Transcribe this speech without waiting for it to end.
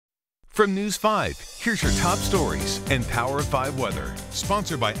From News 5, here's your top stories and Power of 5 weather.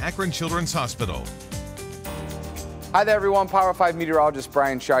 Sponsored by Akron Children's Hospital. Hi there, everyone. Power 5 meteorologist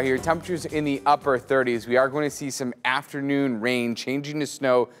Brian Shaw here. Temperatures in the upper 30s. We are going to see some afternoon rain changing to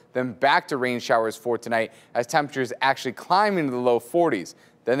snow, then back to rain showers for tonight as temperatures actually climb into the low 40s.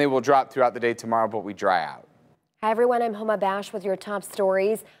 Then they will drop throughout the day tomorrow, but we dry out. Hi, everyone. I'm Homa Bash with your top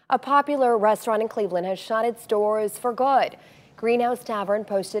stories. A popular restaurant in Cleveland has shut its doors for good. Greenhouse Tavern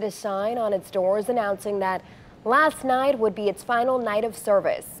posted a sign on its doors announcing that last night would be its final night of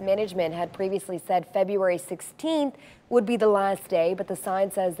service. Management had previously said February 16th would be the last day, but the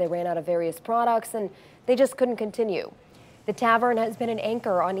sign says they ran out of various products and they just couldn't continue. The tavern has been an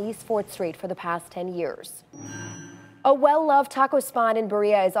anchor on East 4th Street for the past 10 years. A well-loved taco spot in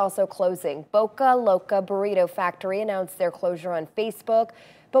Berea is also closing. Boca Loca Burrito Factory announced their closure on Facebook.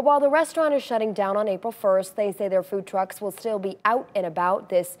 But while the restaurant is shutting down on April 1st, they say their food trucks will still be out and about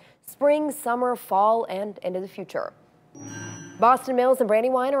this spring, summer, fall, and into the future. Boston Mills and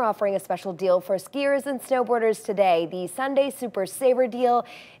Brandywine are offering a special deal for skiers and snowboarders today. The Sunday Super Saver deal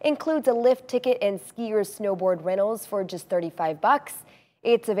includes a lift ticket and skiers snowboard rentals for just $35.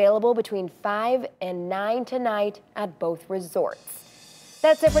 It's available between 5 and 9 tonight at both resorts.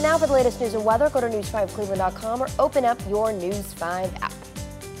 That's it for now. For the latest news and weather, go to news5cleveland.com or open up your News 5 app.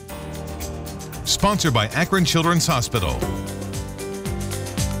 Sponsored by Akron Children's Hospital.